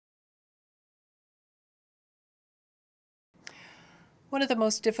One of the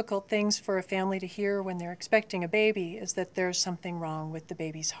most difficult things for a family to hear when they're expecting a baby is that there's something wrong with the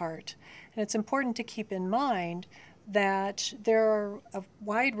baby's heart. And it's important to keep in mind that there are a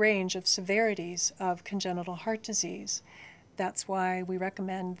wide range of severities of congenital heart disease. That's why we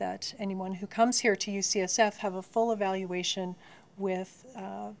recommend that anyone who comes here to UCSF have a full evaluation with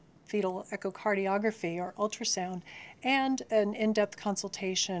fetal echocardiography or ultrasound, and an in-depth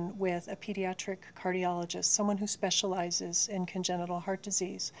consultation with a pediatric cardiologist, someone who specializes in congenital heart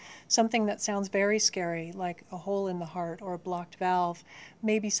disease. Something that sounds very scary, like a hole in the heart or a blocked valve,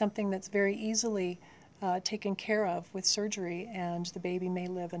 may be something that's very easily taken care of with surgery, and the baby may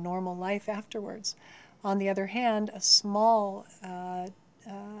live a normal life afterwards. On the other hand, a small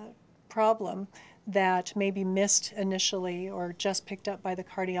problem that may be missed initially or just picked up by the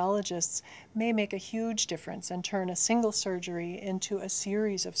cardiologists may make a huge difference and turn a single surgery into a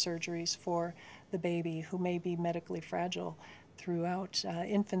series of surgeries for the baby, who may be medically fragile throughout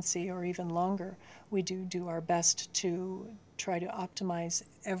infancy or even longer. We do our best to try to optimize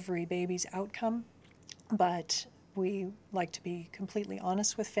every baby's outcome, but we like to be completely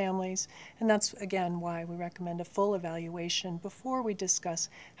honest with families, and that's again why we recommend a full evaluation before we discuss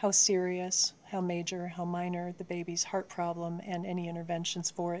how serious, how major, how minor the baby's heart problem and any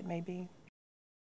interventions for it may be.